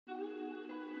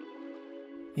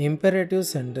Imperative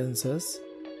sentences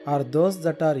are those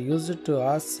that are used to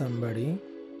ask somebody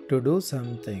to do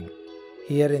something.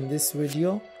 Here in this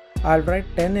video, I'll write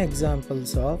 10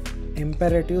 examples of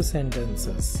imperative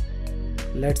sentences.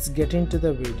 Let's get into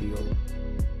the video.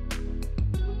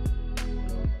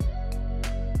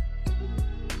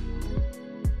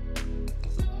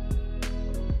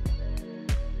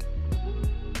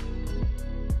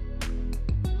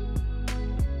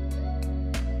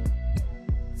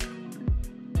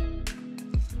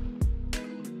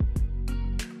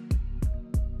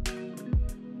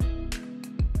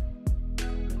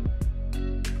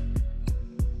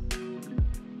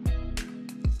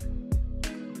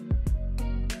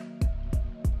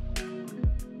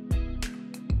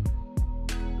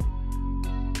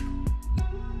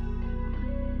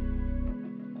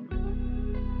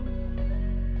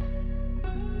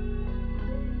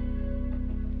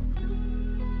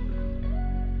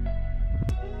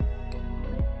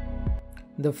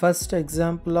 The first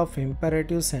example of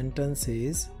imperative sentence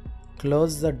is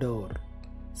close the door.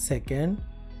 Second,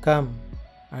 come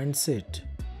and sit.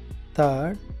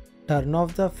 Third, turn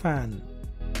off the fan.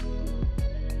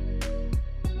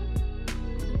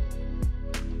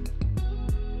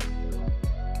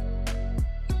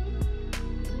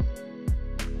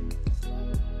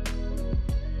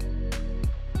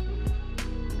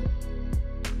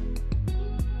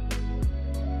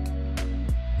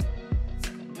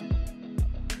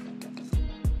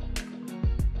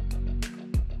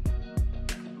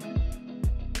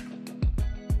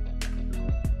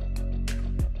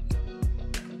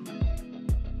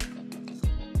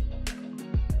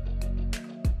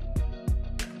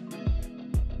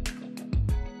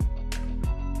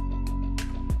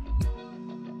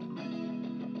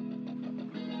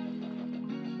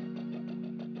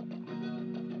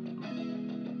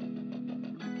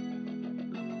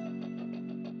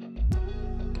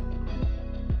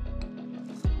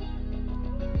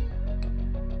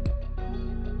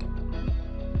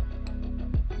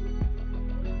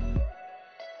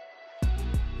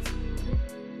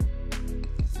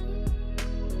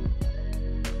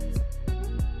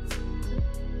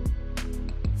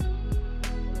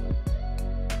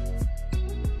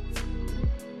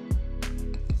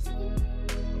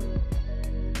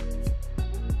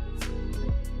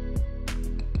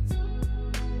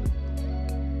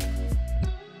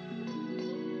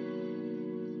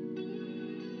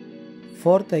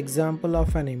 Fourth example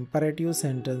of an imperative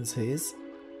sentence is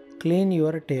clean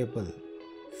your table.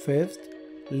 Fifth,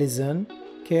 listen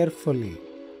carefully.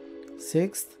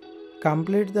 Sixth,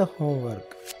 complete the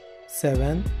homework.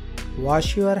 Seventh,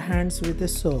 wash your hands with a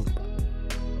soap.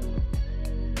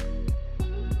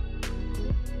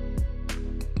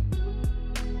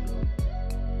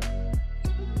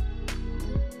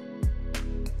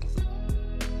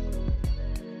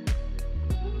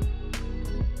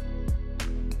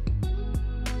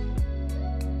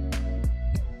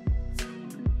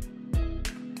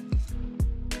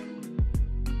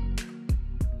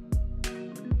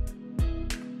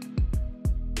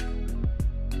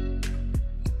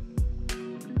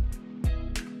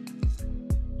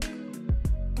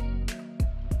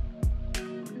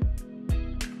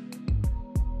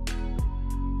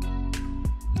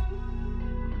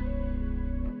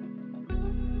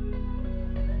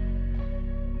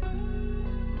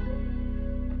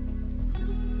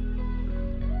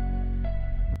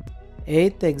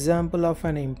 Eighth example of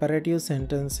an imperative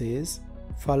sentence is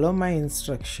follow my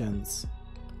instructions.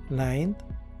 Ninth,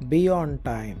 be on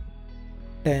time.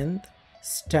 10th,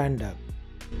 stand up.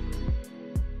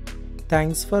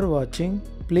 Thanks for watching.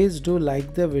 Please do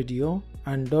like the video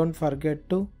and don't forget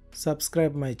to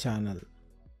subscribe my channel.